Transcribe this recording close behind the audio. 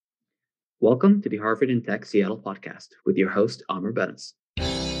Welcome to the Harvard in Tech Seattle podcast with your host, Amr Benes.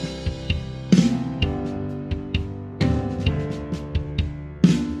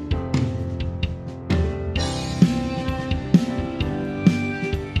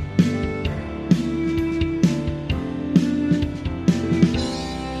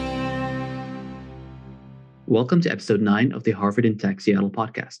 Welcome to episode 9 of the Harvard in Tech Seattle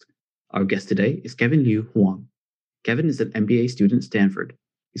podcast. Our guest today is Kevin Liu Huang. Kevin is an MBA student at Stanford.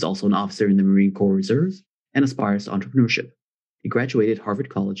 He's also an officer in the Marine Corps Reserves and aspires to entrepreneurship. He graduated Harvard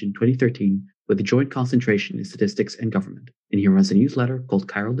College in 2013 with a joint concentration in statistics and government, and he runs a newsletter called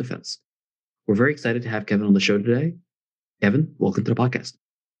Chiral Defense. We're very excited to have Kevin on the show today. Kevin, welcome to the podcast.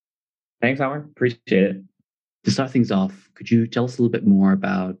 Thanks, Amr. Appreciate it. To start things off, could you tell us a little bit more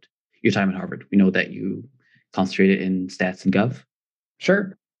about your time at Harvard? We know that you concentrated in stats and gov.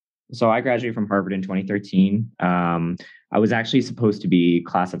 Sure. So I graduated from Harvard in 2013. I was actually supposed to be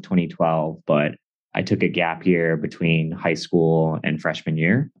class of 2012, but I took a gap year between high school and freshman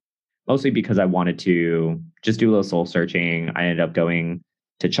year, mostly because I wanted to just do a little soul searching. I ended up going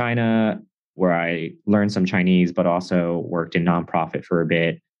to China, where I learned some Chinese, but also worked in nonprofit for a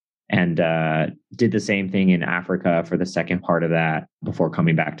bit, and did the same thing in Africa for the second part of that before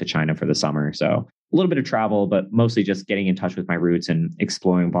coming back to China for the summer. So a little bit of travel, but mostly just getting in touch with my roots and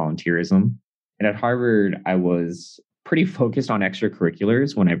exploring volunteerism. And at Harvard, I was pretty focused on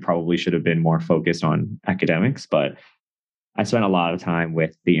extracurriculars when I probably should have been more focused on academics. But I spent a lot of time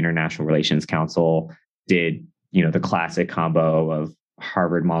with the International Relations Council, did, the classic combo of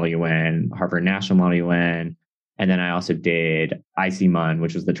Harvard Model UN, Harvard National Model UN. And then I also did ICMUN,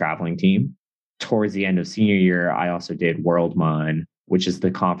 which was the traveling team. Towards the end of senior year, I also did WorldMUN, which is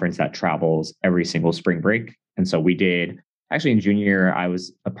the conference that travels every single spring break. And so we did, actually in junior year, I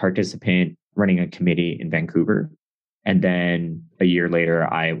was a participant running a committee in Vancouver. And then a year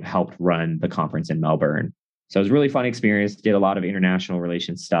later, I helped run the conference in Melbourne. So it was a really fun experience, did a lot of international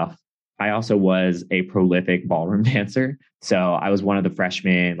relations stuff. I also was a prolific ballroom dancer. So I was one of the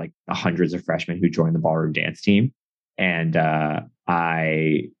freshmen, like the hundreds of freshmen who joined the ballroom dance team. And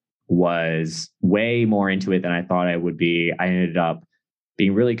I was way more into it than I thought I would be. I ended up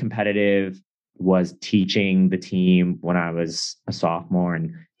being really competitive, was teaching the team when I was a sophomore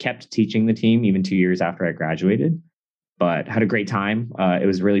and kept teaching the team even 2 years after I graduated, but had a great time. It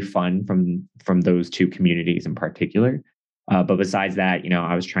was really fun from those two communities in particular. But besides that,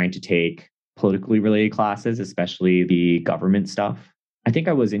 I was trying to take politically related classes, especially the government stuff. I think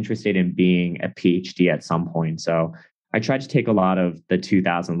I was interested in being a PhD at some point. So I tried to take a lot of the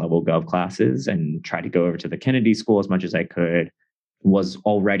 2000 level gov classes and tried to go over to the Kennedy School as much as I could. Was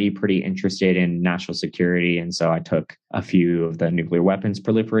already pretty interested in national security. And so I took a few of the nuclear weapons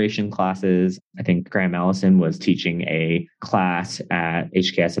proliferation classes. I think Graham Allison was teaching a class at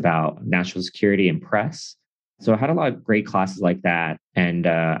HKS about national security and press. So I had a lot of great classes like that. And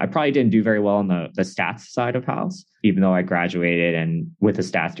I probably didn't do very well on the stats side of house, even though I graduated and with a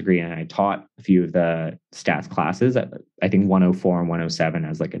stats degree and I taught a few of the stats classes, I think 104 and 107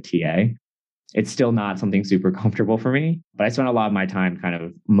 as like a TA. It's still not something super comfortable for me, but I spent a lot of my time kind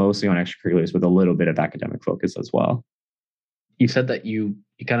of mostly on extracurriculars with a little bit of academic focus as well. You said that you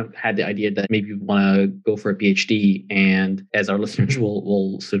kind of had the idea that maybe you want to go for a PhD. And as our listeners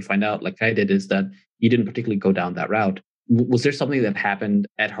will soon find out, like I did, is that you didn't particularly go down that route. Was there something that happened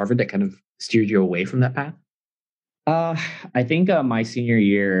at Harvard that kind of steered you away from that path? I think my senior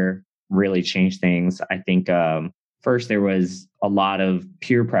year really changed things. I think first, there was a lot of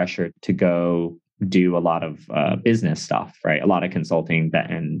peer pressure to go do a lot of business stuff, right? A lot of consulting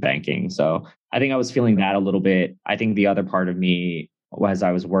and banking. So I think I was feeling that a little bit. I think the other part of me, as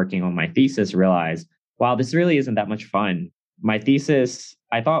I was working on my thesis, realized, wow, this really isn't that much fun. My thesis,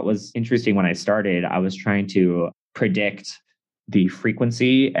 I thought was interesting when I started. I was trying to predict the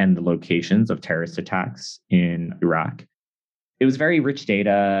frequency and the locations of terrorist attacks in Iraq. It was very rich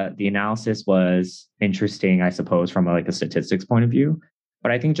data. The analysis was interesting, I suppose, from like a statistics point of view.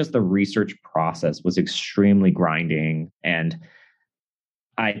 But I think just the research process was extremely grinding. And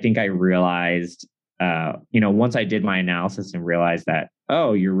I think I realized, once I did my analysis and realized that,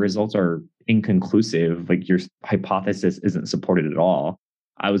 oh, your results are inconclusive, like your hypothesis isn't supported at all.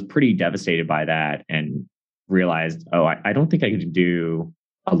 I was pretty devastated by that and realized, oh, I don't think I could do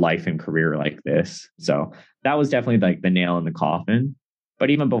a life and career like this. So that was definitely like the nail in the coffin. But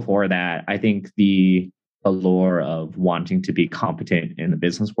even before that, I think the allure of wanting to be competent in the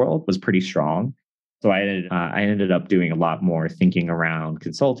business world was pretty strong. So I ended up doing a lot more thinking around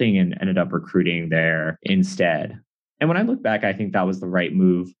consulting and ended up recruiting there instead. And when I look back, I think that was the right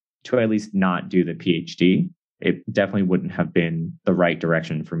move to at least not do the PhD. It definitely wouldn't have been the right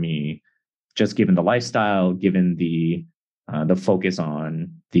direction for me just given the lifestyle, given the focus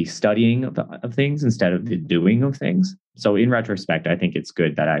on the studying of things instead of the doing of things. So in retrospect, I think it's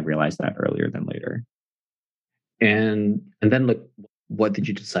good that I realized that earlier than later. And then like, what did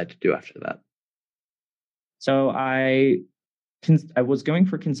you decide to do after that? So I was going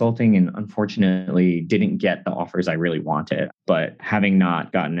for consulting and unfortunately didn't get the offers I really wanted. But having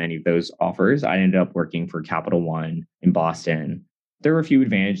not gotten any of those offers, I ended up working for Capital One in Boston. There were a few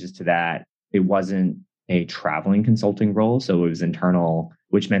advantages to that. It wasn't a traveling consulting role, so it was internal,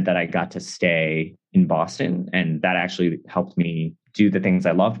 which meant that I got to stay in Boston. And that actually helped me do the things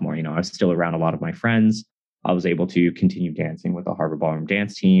I loved more. I was still around a lot of my friends. I was able to continue dancing with the Harvard Ballroom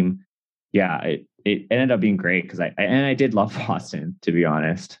dance team. Yeah, it ended up being great because I did love Boston, to be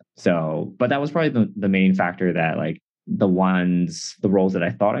honest. So, but that was probably the main factor that like the roles that I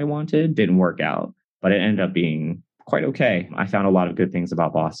thought I wanted didn't work out, but it ended up being quite okay. I found a lot of good things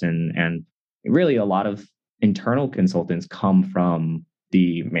about Boston, and really a lot of internal consultants come from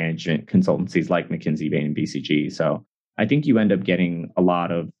the management consultancies like McKinsey, Bain, and BCG. So I think you end up getting a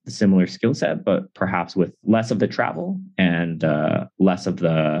lot of the similar skill set, but perhaps with less of the travel and less of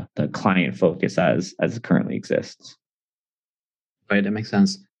the client focus as it currently exists. Right, that makes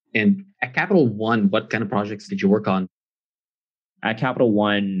sense. And at Capital One, what kind of projects did you work on? At Capital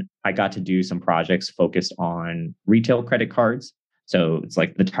One, I got to do some projects focused on retail credit cards. So it's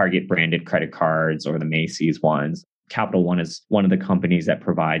like the Target branded credit cards or the Macy's ones. Capital One is one of the companies that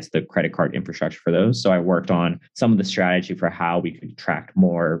provides the credit card infrastructure for those. So I worked on some of the strategy for how we could attract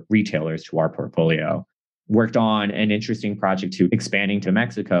more retailers to our portfolio. Worked on an interesting project to expanding to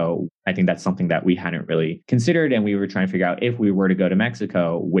Mexico. I think that's something that we hadn't really considered. And we were trying to figure out if we were to go to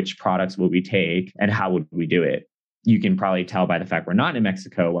Mexico, which products would we take and how would we do it? You can probably tell by the fact we're not in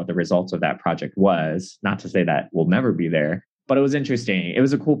Mexico what the results of that project was. Not to say that we'll never be there, but it was interesting. It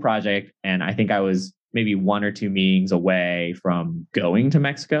was a cool project. And I think I was maybe 1 or 2 meetings away from going to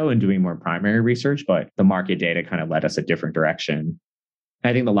Mexico and doing more primary research, but the market data kind of led us a different direction.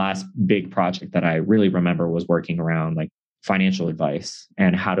 I think the last big project that I really remember was working around like financial advice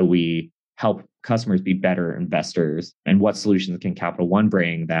and how do we help customers be better investors and what solutions can Capital One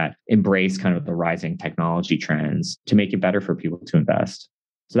bring that embrace kind of the rising technology trends to make it better for people to invest.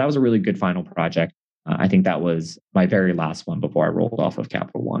 So that was a really good final project. I think that was my very last one before I rolled off of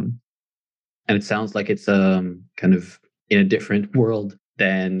Capital One. And it sounds like it's kind of in a different world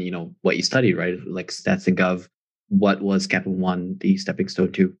than what you studied, right? Like stats and gov. What was Capital One the stepping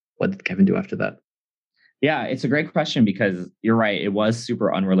stone to? What did Kevin do after that? Yeah, it's a great question because you're right. It was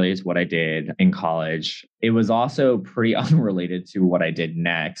super unrelated to what I did in college. It was also pretty unrelated to what I did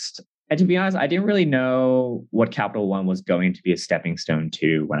next. And to be honest, I didn't really know what Capital One was going to be a stepping stone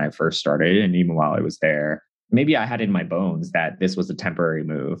to when I first started. And even while I was there, maybe I had in my bones that this was a temporary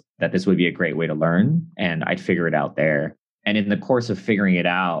move, that this would be a great way to learn and I'd figure it out there. And in the course of figuring it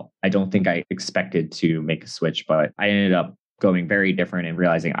out, I don't think I expected to make a switch, but I ended up going very different and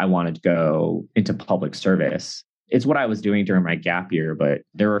realizing I wanted to go into public service. It's what I was doing during my gap year, but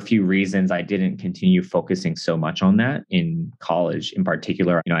there were a few reasons I didn't continue focusing so much on that in college in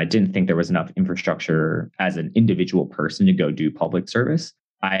particular. I didn't think there was enough infrastructure as an individual person to go do public service.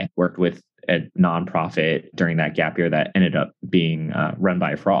 I worked with a nonprofit during that gap year that ended up being run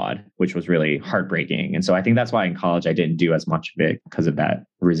by fraud, which was really heartbreaking. And so I think that's why in college I didn't do as much of it because of that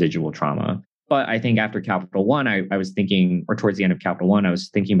residual trauma. But I think after Capital One, I was thinking, or towards the end of Capital One, I was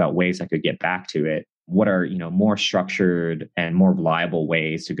thinking about ways I could get back to it. What are, more structured and more reliable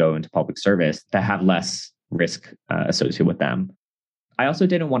ways to go into public service that have less risk associated with them? I also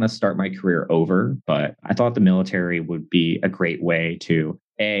didn't want to start my career over, but I thought the military would be a great way to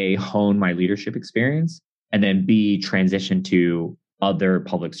A, hone my leadership experience, and then B, transition to other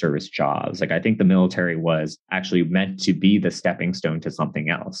public service jobs. Like I think the military was actually meant to be the stepping stone to something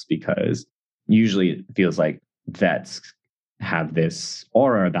else because usually it feels like vets have this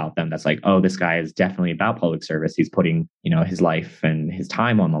aura about them that's like, oh, this guy is definitely about public service. He's putting, his life and his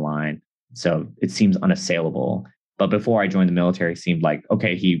time on the line. So it seems unassailable. But before I joined the military, it seemed like,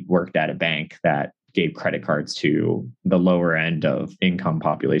 okay, he worked at a bank that gave credit cards to the lower end of income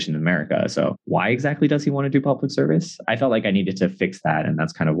population in America. So why exactly does he want to do public service? I felt like I needed to fix that. And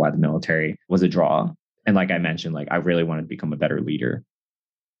that's kind of why the military was a draw. And like I mentioned, like I really wanted to become a better leader.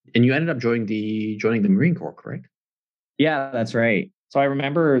 And you ended up joining the Marine Corps, correct? Yeah, that's right. So I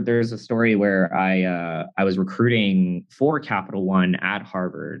remember there's a story where I was recruiting for Capital One at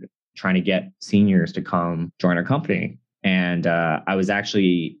Harvard, trying to get seniors to come join our company. And I was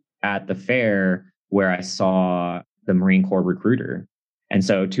actually at the fair where I saw the Marine Corps recruiter. And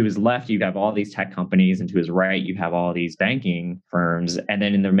so to his left, you have all these tech companies, and to his right, you have all these banking firms. And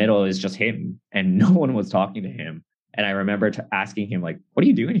then in the middle is just him, and no one was talking to him. And I remember asking him, like, what are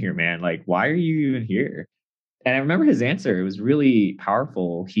you doing here, man? Like, why are you even here? And I remember his answer. It was really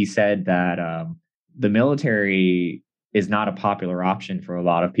powerful. He said that the military is not a popular option for a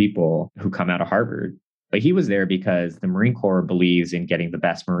lot of people who come out of Harvard. But he was there because the Marine Corps believes in getting the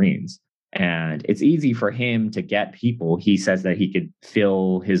best Marines. And it's easy for him to get people. He says that he could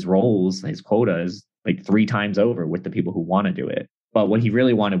fill his roles, his quotas, like 3 times over with the people who want to do it. But what he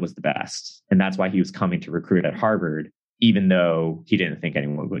really wanted was the best. And that's why he was coming to recruit at Harvard, even though he didn't think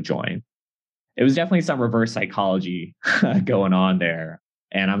anyone would join. It was definitely some reverse psychology going on there.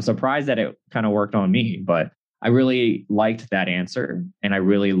 And I'm surprised that it kind of worked on me, but I really liked that answer. And I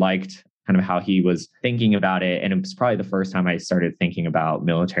really liked kind of how he was thinking about it. And it was probably the first time I started thinking about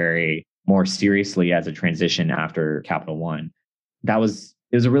military more seriously as a transition after Capital One. It was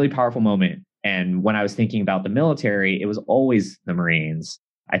a really powerful moment. And when I was thinking about the military, it was always the Marines.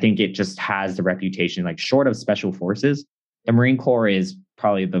 I think it just has the reputation, like short of special forces, the Marine Corps is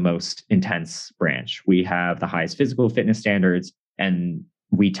probably the most intense branch. We have the highest physical fitness standards, and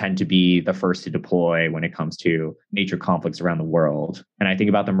we tend to be the first to deploy when it comes to major conflicts around the world. And I think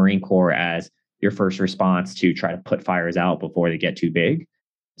about the Marine Corps as your first response to try to put fires out before they get too big.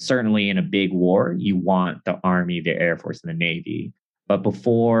 Certainly in a big war, you want the Army, the Air Force, and the Navy. But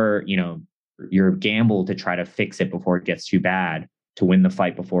before, your gamble to try to fix it before it gets too bad, to win the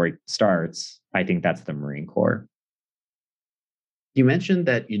fight before it starts, I think that's the Marine Corps. You mentioned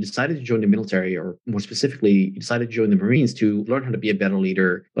that you decided to join the military, or more specifically, you decided to join the Marines to learn how to be a better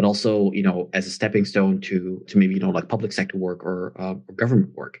leader, but also, as a stepping stone to maybe, like public sector work or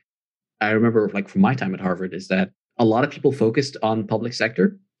government work. I remember, like from my time at Harvard, is that a lot of people focused on public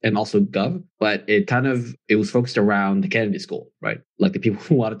sector and also gov, but it was focused around the Kennedy School, right? Like the people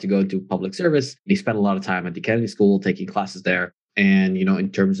who wanted to go into public service, they spent a lot of time at the Kennedy School taking classes there. And,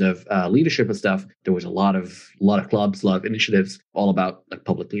 in terms of leadership and stuff, there was a lot of clubs, a lot of initiatives all about like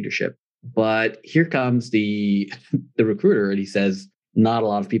public leadership. But here comes the recruiter, and he says, not a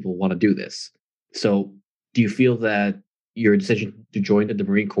lot of people want to do this. So do you feel that your decision to join the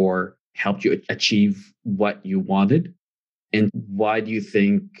Marine Corps helped you achieve what you wanted? And why do you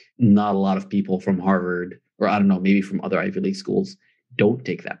think not a lot of people from Harvard, or I don't know, maybe from other Ivy League schools, don't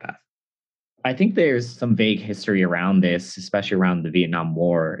take that path? I think there's some vague history around this, especially around the Vietnam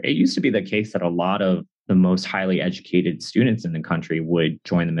War. It used to be the case that a lot of the most highly educated students in the country would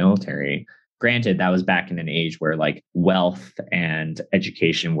join the military. Granted, that was back in an age where like wealth and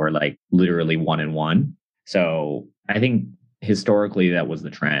education were like literally 1-on-1. So I think historically that was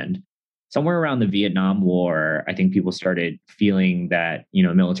the trend. Somewhere around the Vietnam War, I think people started feeling that,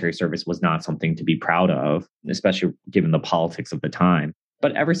 military service was not something to be proud of, especially given the politics of the time.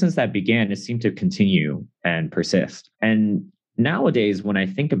 But ever since that began, it seemed to continue and persist. And nowadays, when I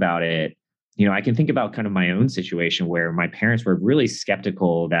think about it, I can think about kind of my own situation where my parents were really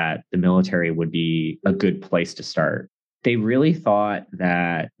skeptical that the military would be a good place to start. They really thought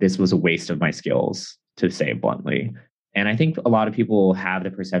that this was a waste of my skills, to say it bluntly. And I think a lot of people have the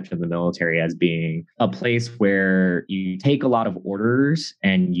perception of the military as being a place where you take a lot of orders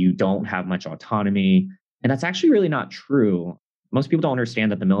and you don't have much autonomy. And that's actually really not true. Most people don't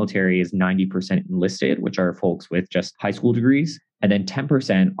understand that the military is 90% enlisted, which are folks with just high school degrees. And then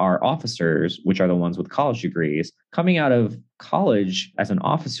 10% are officers, which are the ones with college degrees. Coming out of college as an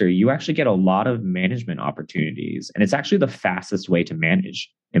officer, you actually get a lot of management opportunities. And it's actually the fastest way to manage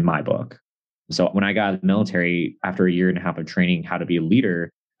in my book. So when I got out of the military, after a year and a half of training how to be a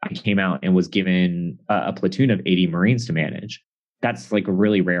leader, I came out and was given a platoon of 80 Marines to manage. That's like a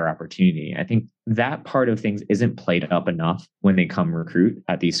really rare opportunity. I think that part of things isn't played up enough when they come recruit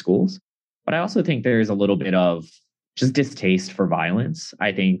at these schools. But I also think there's a little bit of just distaste for violence.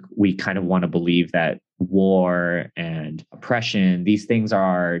 I think we kind of want to believe that war and oppression, these things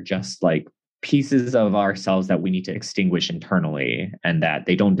are just like pieces of ourselves that we need to extinguish internally, and that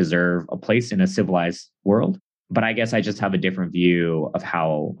they don't deserve a place in a civilized world. But I guess I just have a different view of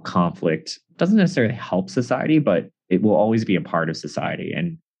how conflict doesn't necessarily help society, but it will always be a part of society,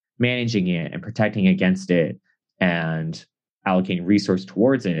 and managing it and protecting against it and allocating resource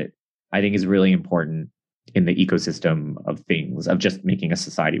towards it, I think is really important in the ecosystem of things, of just making a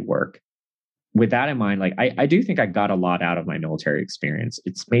society work. With that in mind, like I do think I got a lot out of my military experience.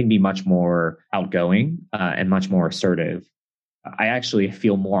 It's made me much more outgoing and much more assertive. I actually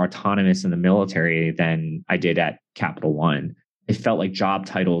feel more autonomous in the military than I did at Capital One. It felt like job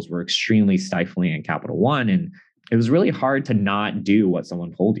titles were extremely stifling at Capital One, and it was really hard to not do what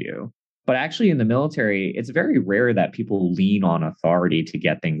someone told you. But actually, in the military, it's very rare that people lean on authority to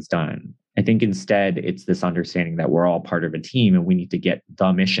get things done. I think instead, it's this understanding that we're all part of a team and we need to get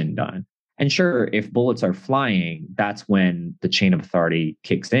the mission done. And sure, if bullets are flying, that's when the chain of authority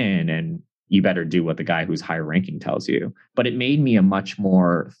kicks in and you better do what the guy who's higher ranking tells you. But it made me a much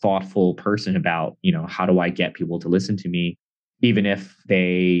more thoughtful person about, how do I get people to listen to me, even if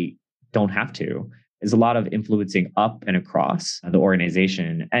they don't have to. There's a lot of influencing up and across the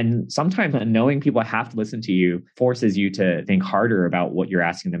organization. And sometimes knowing people have to listen to you forces you to think harder about what you're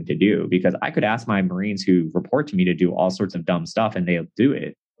asking them to do. Because I could ask my Marines who report to me to do all sorts of dumb stuff and they'll do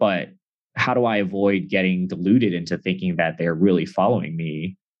it. But how do I avoid getting deluded into thinking that they're really following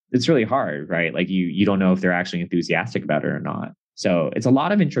me? It's really hard, right? Like you don't know if they're actually enthusiastic about it or not. So it's a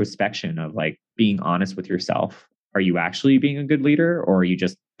lot of introspection of like being honest with yourself. Are you actually being a good leader, or are you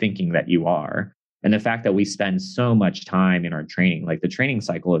just thinking that you are? And the fact that we spend so much time in our training, like the training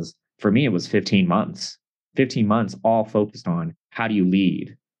cycle is, for me, it was 15 months, 15 months all focused on how do you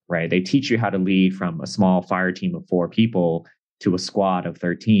lead, right? They teach you how to lead from a small fire team of 4 people to a squad of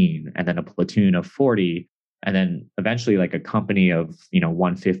 13, and then a platoon of 40, and then eventually like a company of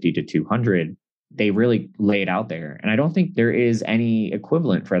 150 to 200. They really lay it out there. And I don't think there is any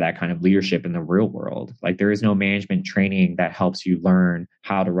equivalent for that kind of leadership in the real world. Like there is no management training that helps you learn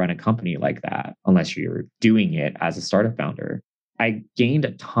how to run a company like that unless you're doing it as a startup founder. I gained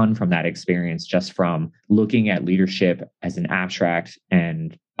a ton from that experience just from looking at leadership as an abstract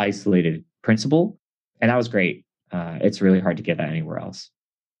and isolated principle. And that was great. It's really hard to get that anywhere else.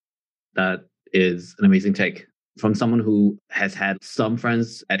 That is an amazing take from someone who has had some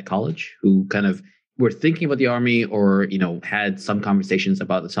friends at college who kind of were thinking about the army or, had some conversations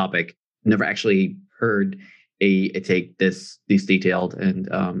about the topic, never actually heard a take this detailed and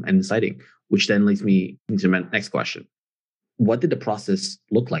inciting, which then leads me into my next question. What did the process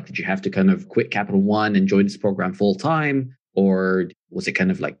look like? Did you have to kind of quit Capital One and join this program full time? Or was it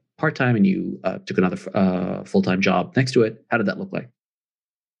kind of like part-time and you took another full-time job next to it? How did that look like?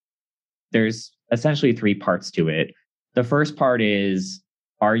 There's essentially 3 parts to it. The first part is,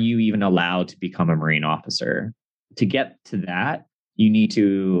 are you even allowed to become a Marine officer? To get to that, you need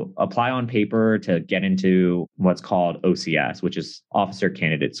to apply on paper to get into what's called OCS, which is Officer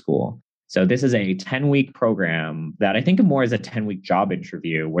Candidate School. So this is a 10-week program that I think of more as a 10-week job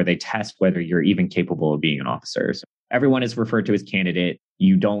interview where they test whether you're even capable of being an officer. So everyone is referred to as candidate.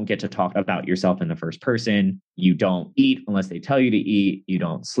 You don't get to talk about yourself in the first person. You don't eat unless they tell you to eat. You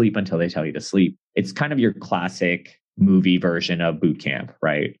don't sleep until they tell you to sleep. It's kind of your classic movie version of boot camp,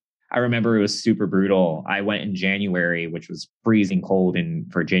 right? I remember it was super brutal. I went in January, which was freezing cold in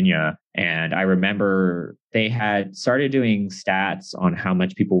Virginia. And I remember they had started doing stats on how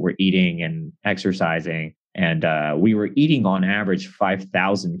much people were eating and exercising. And we were eating on average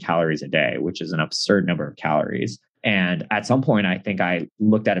 5,000 calories a day, which is an absurd number of calories. And at some point, I think I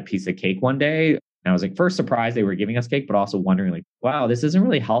looked at a piece of cake one day and I was like, first surprised they were giving us cake, but also wondering like, wow, this isn't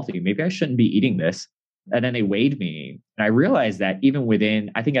really healthy. Maybe I shouldn't be eating this. And then they weighed me. And I realized that even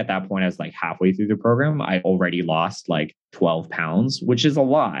within, I think at that point, I was like halfway through the program, I already lost like 12 pounds, which is a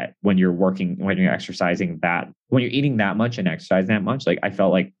lot when you're exercising that, when you're eating that much and exercising that much. Like I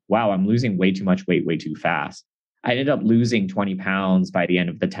felt like, wow, I'm losing way too much weight, way too fast. I ended up losing 20 pounds by the end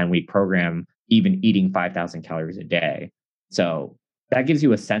of the 10-week program, even eating 5,000 calories a day. So that gives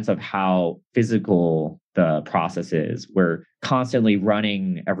you a sense of how physical the process is. We're constantly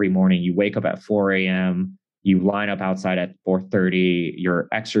running every morning. You wake up at 4 a.m., you line up outside at 4:30, you're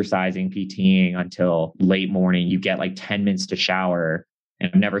exercising, PTing until late morning. You get like 10 minutes to shower.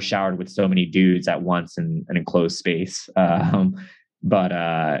 And I've never showered with so many dudes at once in an enclosed space.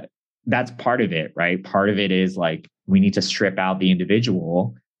 But that's part of it, right? Part of it is like, we need to strip out the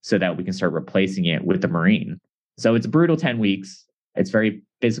individual so that we can start replacing it with the Marine. So it's a brutal 10 weeks. It's very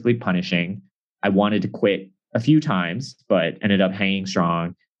physically punishing. I wanted to quit a few times, but ended up hanging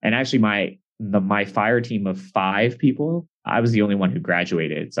strong. And actually my fire team of 5 people, I was the only one who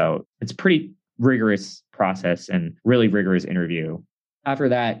graduated. So it's a pretty rigorous process and really rigorous interview. After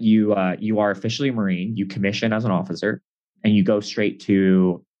that, you are officially a Marine. You commission as an officer and you go straight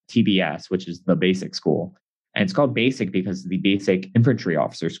to TBS, which is the basic school. And it's called basic because it's the basic infantry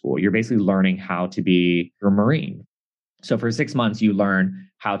officer school. You're basically learning how to be a Marine. So for 6 months, you learn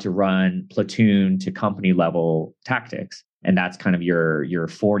how to run platoon to company level tactics. And that's kind of your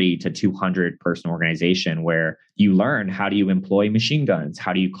 40 to 200 person organization where you learn how do you employ machine guns?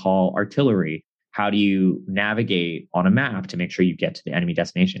 How do you call artillery? How do you navigate on a map to make sure you get to the enemy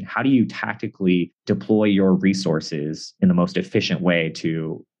destination? How do you tactically deploy your resources in the most efficient way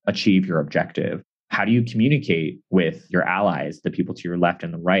to achieve your objective? How do you communicate with your allies, the people to your left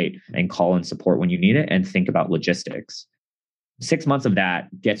and the right, and call in support when you need it and think about logistics? 6 months of that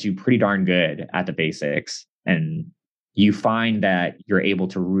gets you pretty darn good at the basics. And you find that you're able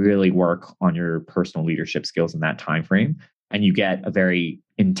to really work on your personal leadership skills in that time frame. And you get a very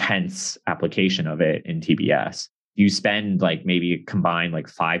intense application of it in TBS. You spend like maybe combined like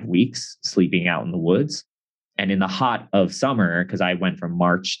 5 weeks sleeping out in the woods. And in the hot of summer, because I went from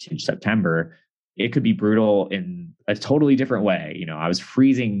March to September, it could be brutal in a totally different way. You know, I was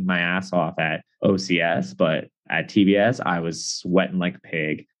freezing my ass off at OCS, but at TBS, I was sweating like a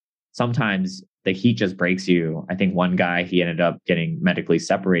pig. Sometimes the heat just breaks you. I think one guy, he ended up getting medically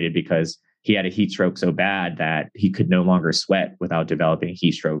separated because he had a heat stroke so bad that he could no longer sweat without developing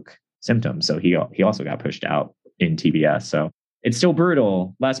heat stroke symptoms. So he also got pushed out in TBS. So it's still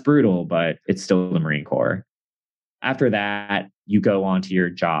brutal, less brutal, but it's still the Marine Corps. After that, you go on to your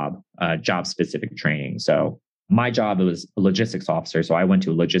job specific training. So my job was a logistics officer. So I went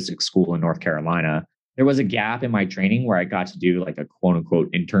to a logistics school in North Carolina. There was a gap in my training where I got to do like a quote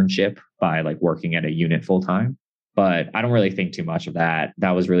unquote internship by like working at a unit full time. But I don't really think too much of that.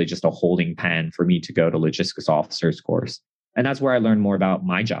 That was really just a holding pen for me to go to logistics officers course. And that's where I learned more about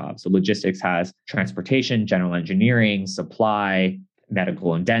my job. So logistics has transportation, general engineering, supply,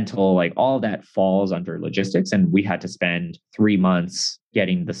 medical and dental, like all that falls under logistics. And we had to spend 3 months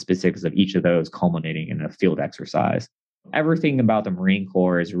getting the specifics of each of those culminating in a field exercise. Everything about the Marine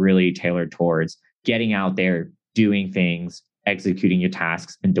Corps is really tailored towards getting out there, doing things, executing your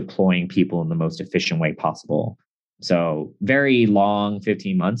tasks, and deploying people in the most efficient way possible. So very long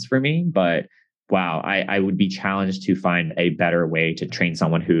 15 months for me, but wow, I would be challenged to find a better way to train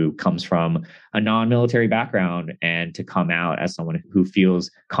someone who comes from a non-military background and to come out as someone who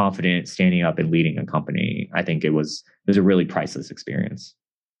feels confident standing up and leading a company. I think it was a really priceless experience.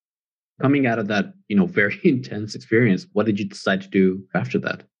 Coming out of that, very intense experience, what did you decide to do after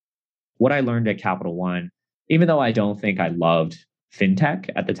that? What I learned at Capital One, even though I don't think I loved fintech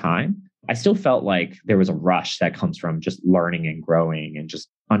at the time, I still felt like there was a rush that comes from just learning and growing and just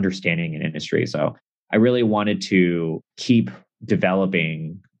understanding an industry. So I really wanted to keep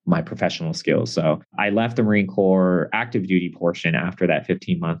developing my professional skills. So I left the Marine Corps active duty portion after that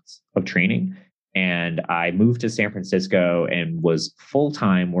 15 months of training. And I moved to San Francisco and was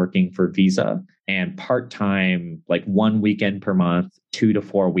full-time working for Visa and part-time, like 1 weekend per month, 2 to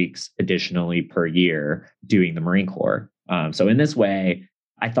 4 weeks additionally per year doing the Marine Corps. So in this way,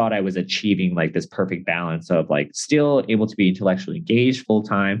 I thought I was achieving like this perfect balance of like still able to be intellectually engaged full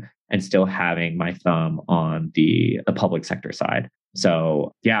time and still having my thumb on the public sector side.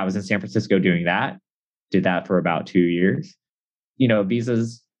 So yeah, I was in San Francisco doing that, did that for about 2 years.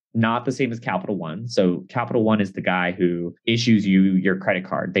 Visa's not the same as Capital One. So Capital One is the guy who issues you your credit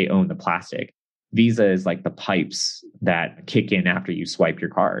card. They own the plastic. Visa is like the pipes that kick in after you swipe your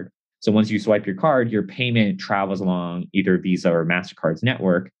card. So once you swipe your card, your payment travels along either Visa or MasterCard's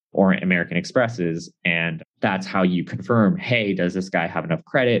network or American Express's. And that's how you confirm, hey, does this guy have enough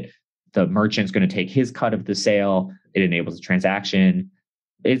credit? The merchant's going to take his cut of the sale. It enables a transaction.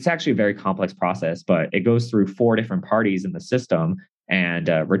 It's actually a very complex process, but it goes through 4 different parties in the system and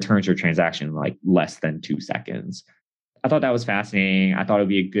returns your transaction in like less than 2 seconds. I thought that was fascinating. I thought it would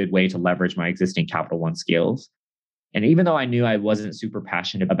be a good way to leverage my existing Capital One skills. And even though I knew I wasn't super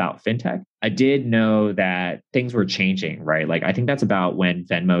passionate about fintech, I did know that things were changing, right? Like, I think that's about when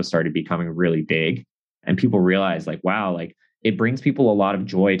Venmo started becoming really big and people realized like, wow, like it brings people a lot of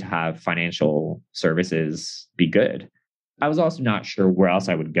joy to have financial services be good. I was also not sure where else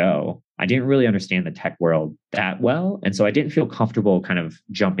I would go. I didn't really understand the tech world that well. And so I didn't feel comfortable kind of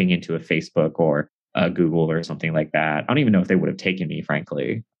jumping into a Facebook or a Google or something like that. I don't even know if they would have taken me,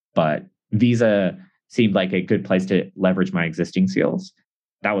 frankly, but Visa seemed like a good place to leverage my existing skills.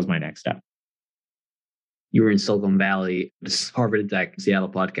 That was my next step. You were in Silicon Valley. This is Harvard Tech Seattle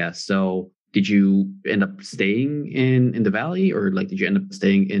podcast. So did you end up staying in the Valley, or like did you end up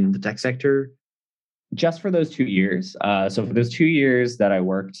staying in the tech sector? Just for those 2 years. So for those 2 years that I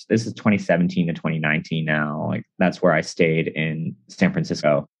worked, this is 2017 to 2019 now, like that's where I stayed in San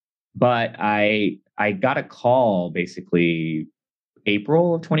Francisco. But I got a call basically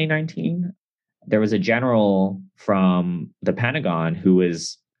April of 2019. There was a general from the Pentagon who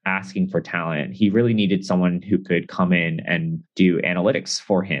was asking for talent. He really needed someone who could come in and do analytics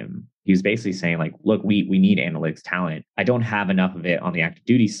for him. He was basically saying like, look, we need analytics talent. I don't have enough of it on the active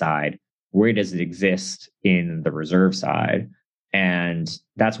duty side. Where does it exist in the reserve side? And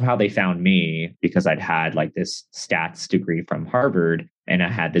that's how they found me, because I'd had like this stats degree from Harvard and I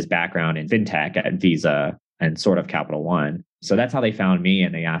had this background in fintech at Visa. and sort of Capital One. So that's how they found me.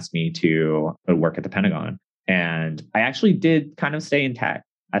 And they asked me to work at the Pentagon. And I actually did kind of stay in tech.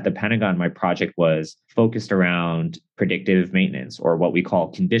 At the Pentagon, my project was focused around predictive maintenance, or what we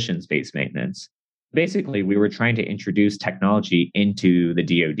call conditions-based maintenance. Basically, we were trying to introduce technology into the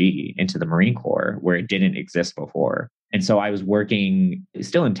DoD, into the Marine Corps, where it didn't exist before. And so I was working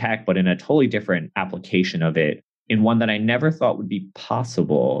still in tech, but in a totally different application of it, in one that I never thought would be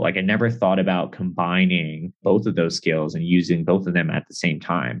possible. Like I never thought about combining both of those skills and using both of them at the same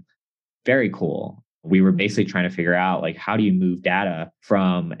time. Very cool. We were basically trying to figure out like, how do you move data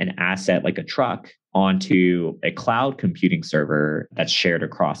from an asset like a truck onto a cloud computing server that's shared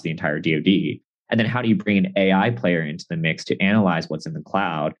across the entire DoD? And then how do you bring an AI player into the mix to analyze what's in the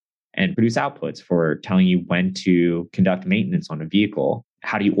cloud and produce outputs for telling you when to conduct maintenance on a vehicle?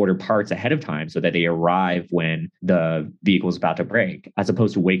 How do you order parts ahead of time so that they arrive when the vehicle is about to break, as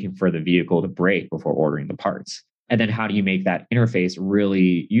opposed to waiting for the vehicle to break before ordering the parts? And then how do you make that interface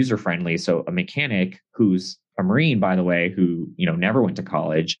really user-friendly so a mechanic who's a Marine, by the way, who never went to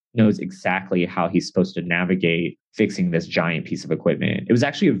college, knows exactly how he's supposed to navigate fixing this giant piece of equipment? It was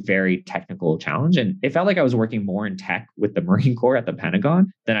actually a very technical challenge. And it felt like I was working more in tech with the Marine Corps at the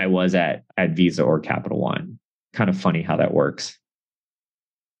Pentagon than I was at Visa or Capital One. Kind of funny how that works.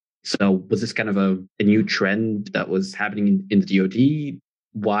 So was this kind of a new trend that was happening in the DoD?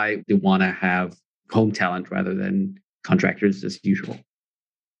 Why they want to have home talent rather than contractors as usual?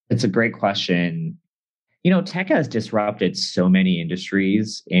 It's a great question. Tech has disrupted so many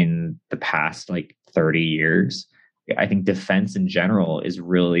industries in the past 30 years. I think defense in general is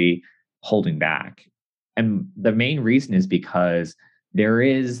really holding back. And the main reason is because there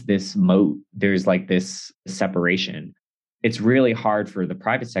is this moat, there's this separation. It's really hard for the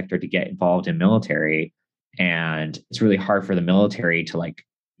private sector to get involved in military. And it's really hard for the military to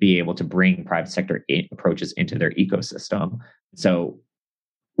be able to bring private sector approaches into their ecosystem. So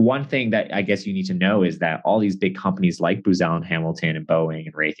one thing that I guess you need to know is that all these big companies like Booz Allen Hamilton and Boeing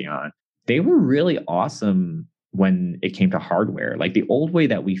and Raytheon, they were really awesome when it came to hardware. The old way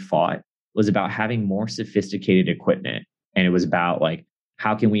that we fought was about having more sophisticated equipment. And it was about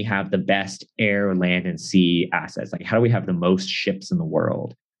how can we have the best air, land, and sea assets? How do we have the most ships in the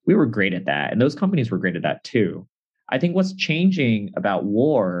world? We were great at that. And those companies were great at that too. I think what's changing about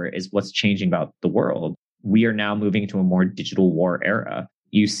war is what's changing about the world. We are now moving into a more digital war era.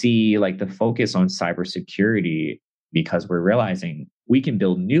 You see the focus on cybersecurity because we're realizing we can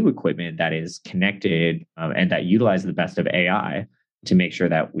build new equipment that is connected and that utilize the best of AI to make sure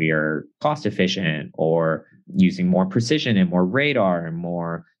that we are cost efficient or using more precision and more radar and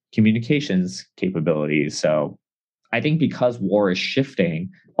more communications capabilities. So I think because war is shifting,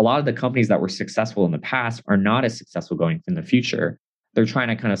 a lot of the companies that were successful in the past are not as successful going in the future. They're trying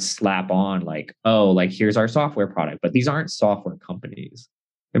to kind of slap on here's our software product, but these aren't software companies.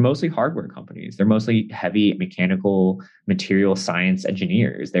 They're mostly hardware companies. They're mostly heavy mechanical material science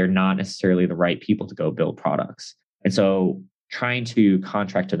engineers. They're not necessarily the right people to go build products. And so trying to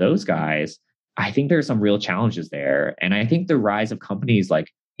contract to those guys, I think there's some real challenges there. And I think the rise of companies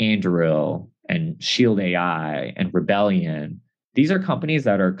like Anduril and Shield AI and Rebellion, these are companies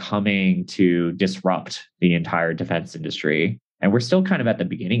that are coming to disrupt the entire defense industry. And we're still kind of at the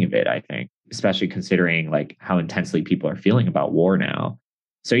beginning of it, I think, especially considering how intensely people are feeling about war now.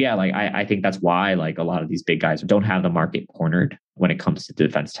 So yeah, I think that's why a lot of these big guys don't have the market cornered when it comes to the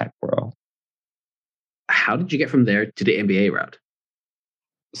defense tech world. How did you get from there to the MBA route?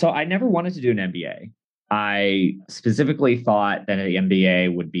 So I never wanted to do an MBA. I specifically thought that an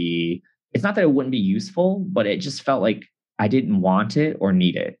MBA would be, it's not that it wouldn't be useful, but it just felt like I didn't want it or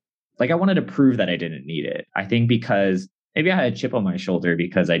need it. I wanted to prove that I didn't need it. I think because maybe I had a chip on my shoulder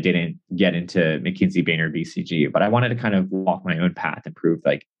because I didn't get into McKinsey, Bain, BCG, but I wanted to kind of walk my own path and prove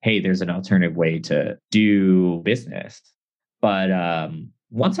hey, there's an alternative way to do business. But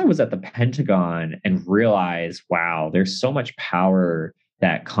once I was at the Pentagon and realized, wow, there's so much power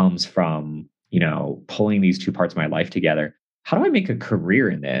that comes from, pulling these two parts of my life together. How do I make a career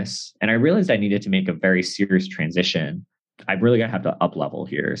in this? And I realized I needed to make a very serious transition. I really got to have to up level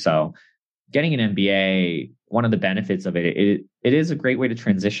here. So getting an MBA, one of the benefits of it is a great way to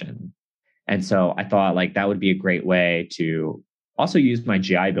transition. And so I thought that would be a great way to also use my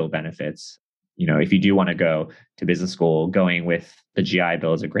GI Bill benefits. If you do want to go to business school, going with the GI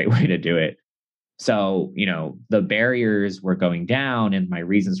Bill is a great way to do it. So, the barriers were going down and my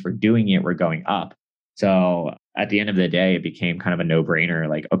reasons for doing it were going up. So at the end of the day, it became kind of a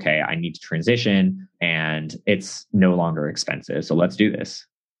no-brainer. Okay, I need to transition and it's no longer expensive. So let's do this.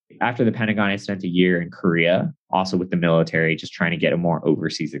 After the Pentagon, I spent a year in Korea, also with the military, just trying to get a more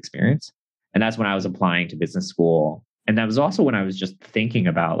overseas experience. And that's when I was applying to business school. And that was also when I was just thinking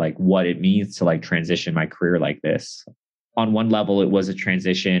about like what it means to like transition my career like this. On one level, it was a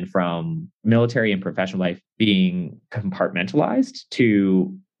transition from military and professional life being compartmentalized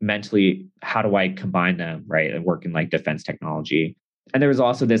to mentally, how do I combine them, right? And work in like defense technology. And there was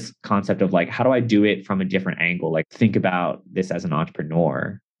also this concept of like, how do I do it from a different angle? Like, think about this as an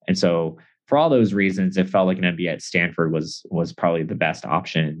entrepreneur. And so, for all those reasons, it felt like an MBA at Stanford was probably the best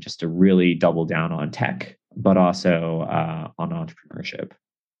option, just to really double down on tech, but also on entrepreneurship.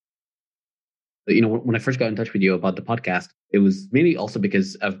 When I first got in touch with you about the podcast, it was mainly also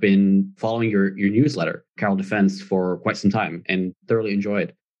because I've been following your newsletter, Carroll Defense, for quite some time and thoroughly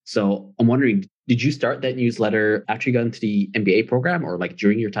enjoyed. So I'm wondering, did you start that newsletter after you got into the MBA program or like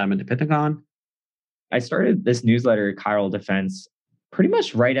during your time at the Pentagon? I started this newsletter, Carroll Defense, pretty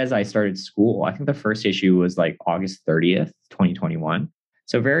much right as I started school. I think the first issue was like August 30th, 2021.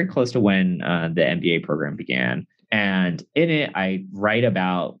 So very close to when the MBA program began. And in it, I write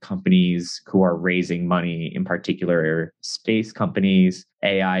about companies who are raising money, in particular space companies,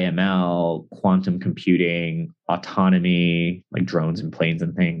 AI, ML, quantum computing, autonomy, like drones and planes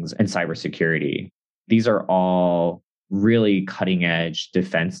and things, and cybersecurity. These are all really cutting edge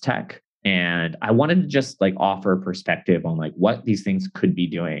defense tech. And I wanted to just like offer a perspective on like what these things could be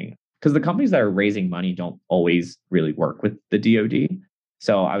doing. Because the companies that are raising money don't always really work with the DoD.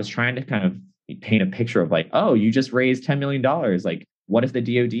 So I was trying to kind of paint a picture of like, oh, you just raised $10 million. Like, what if the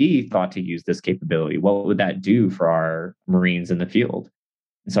DoD thought to use this capability? What would that do for our Marines in the field?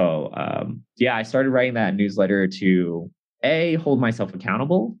 So, I started writing that newsletter to hold myself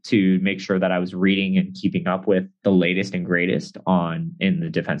accountable, to make sure that I was reading and keeping up with the latest and greatest in the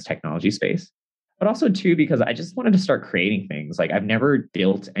defense technology space. But also two, because I just wanted to start creating things. Like I've never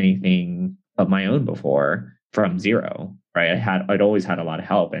built anything of my own before from zero, right? I'd always had a lot of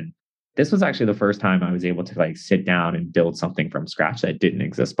help. And this was actually the first time I was able to like sit down and build something from scratch that didn't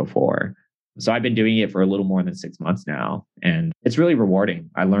exist before. So I've been doing it for a little more than 6 months now, and it's really rewarding.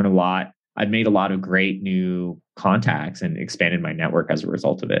 I learn a lot. I've made a lot of great new contacts and expanded my network as a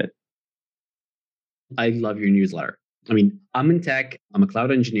result of it. I love your newsletter. I mean, I'm in tech. I'm a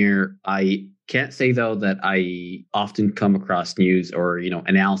cloud engineer. I can't say though that I often come across news or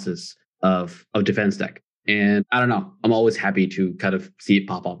analysis of defense tech. And I don't know, I'm always happy to kind of see it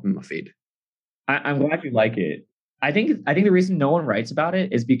pop up in my feed. I'm glad you like it. I think the reason no one writes about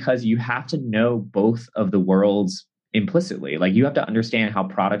it is because you have to know both of the worlds implicitly. Like you have to understand how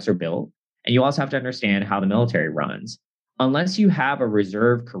products are built, and you also have to understand how the military runs. Unless you have a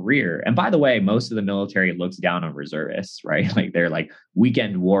reserve career, and by the way, most of the military looks down on reservists, right? Like they're like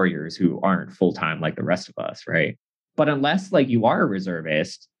weekend warriors who aren't full-time like the rest of us, right? But unless like you are a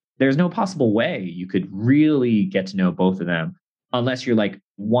reservist, there's no possible way you could really get to know both of them unless you're like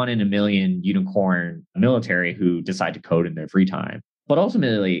 1 in a million unicorn military who decide to code in their free time. But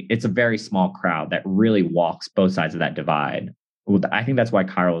ultimately, it's a very small crowd that really walks both sides of that divide. I think that's why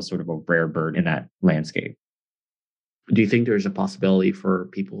Carroll is sort of a rare bird in that landscape. Do you think there's a possibility for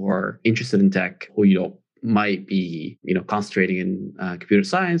people who are interested in tech who might be concentrating in computer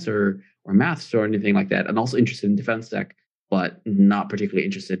science or maths or anything like that, and also interested in defense tech, but not particularly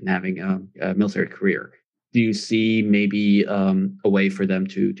interested in having a military career? Do you see maybe a way for them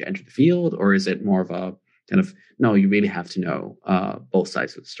to enter the field, or is it more of a kind of, no, you really have to know both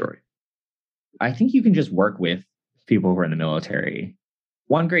sides of the story? I think you can just work with people who are in the military.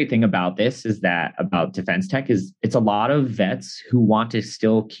 One great thing about this is that about defense tech is it's a lot of vets who want to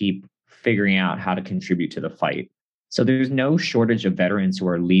still keep figuring out how to contribute to the fight. So there's no shortage of veterans who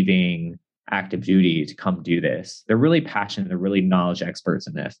are leaving active duty to come do this. They're really passionate. They're really knowledge experts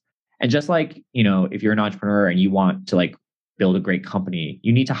in this. And just like, if you're an entrepreneur and you want to like build a great company,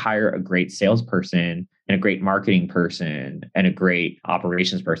 you need to hire a great salesperson and a great marketing person and a great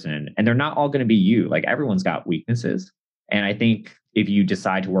operations person. And they're not all going to be you. Like everyone's got weaknesses. And I think if you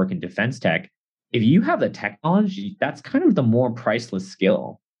decide to work in defense tech, if you have the technology, that's kind of the more priceless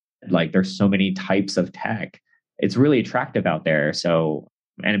skill. Like there's so many types of tech. It's really attractive out there. So,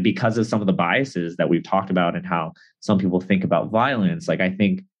 and because of some of the biases that we've talked about and how some people think about violence, like I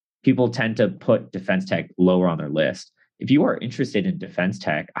think people tend to put defense tech lower on their list. If you are interested in defense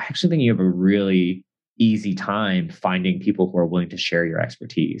tech, I actually think you have a really easy time finding people who are willing to share your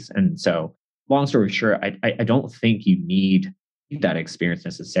expertise. And so, long story short, I don't think you need that experience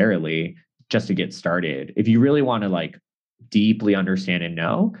necessarily just to get started. If you really want to like deeply understand and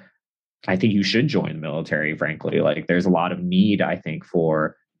know, I think you should join the military, frankly. Like there's a lot of need, I think,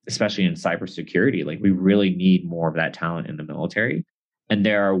 for, especially in cybersecurity, like we really need more of that talent in the military. And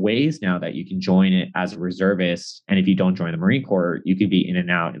there are ways now that you can join it as a reservist. And if you don't join the Marine Corps, you could be in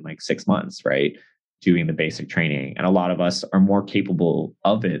and out in like 6 months, right? Doing the basic training. And a lot of us are more capable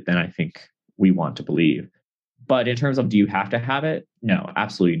of it than I think we want to believe. But in terms of, do you have to have it? No,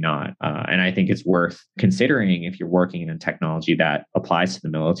 absolutely not. And I think it's worth considering if you're working in a technology that applies to the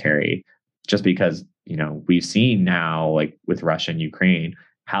military, just because, we've seen now, like with Russia and Ukraine,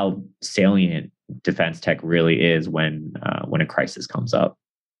 how salient defense tech really is when a crisis comes up.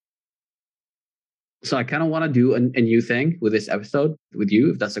 So I kind of want to do a new thing with this episode with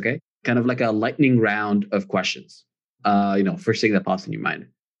you, if that's okay. Kind of like a lightning round of questions. First thing that pops in your mind.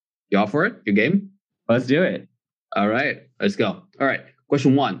 You all for it? You game? Let's do it. All right, let's go. All right,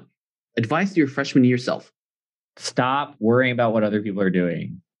 question 1. Advice to your freshman year self. Stop worrying about what other people are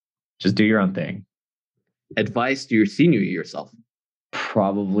doing. Just do your own thing. Advice to your senior year self.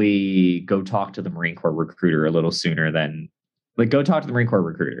 Probably go talk to the Marine Corps recruiter a little sooner than, go talk to the Marine Corps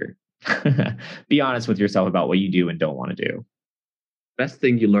recruiter. Be honest with yourself about what you do and don't want to do. Best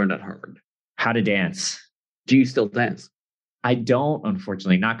thing you learned at Harvard. How to dance. Do you still dance? I don't,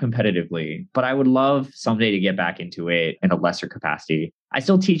 unfortunately, not competitively, but I would love someday to get back into it in a lesser capacity. I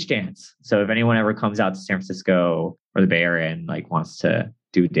still teach dance. So if anyone ever comes out to San Francisco or the Bay Area and wants to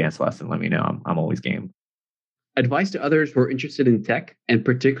do a dance lesson, let me know. I'm always game. Advice to others who are interested in tech and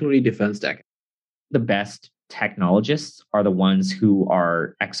particularly defense tech. The best technologists are the ones who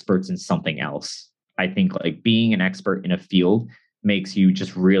are experts in something else. I think being an expert in a field makes you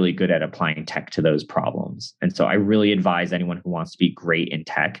just really good at applying tech to those problems. And so I really advise anyone who wants to be great in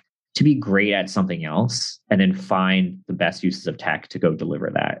tech to be great at something else and then find the best uses of tech to go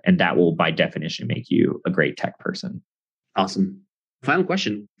deliver that. And that will, by definition, make you a great tech person. Awesome. Final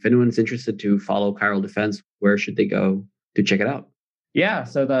question. If anyone's interested to follow Chiral Defense, where should they go to check it out? Yeah.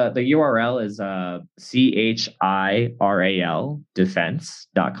 So the URL is CHIRAL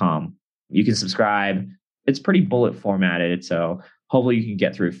defense.com. You can subscribe. It's pretty bullet formatted, so hopefully you can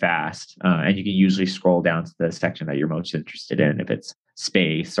get through fast. And you can usually scroll down to the section that you're most interested in, if it's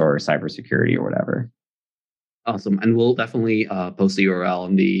space or cybersecurity or whatever. Awesome. And we'll definitely post the URL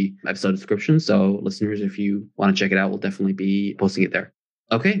in the episode description. So listeners, if you want to check it out, we'll definitely be posting it there.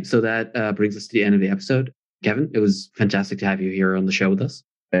 Okay, so that brings us to the end of the episode. Kevin, it was fantastic to have you here on the show with us.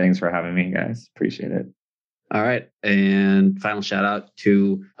 Thanks for having me, guys. Appreciate it. All right. And final shout out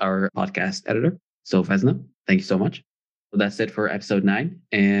to our podcast editor, So Vesna. Thank you so much. Well, that's it for episode 9,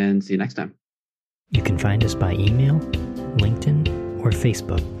 and see you next time. You can find us by email, LinkedIn, or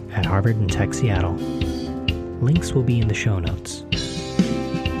Facebook at Harvard and Tech Seattle. Links will be in the show notes.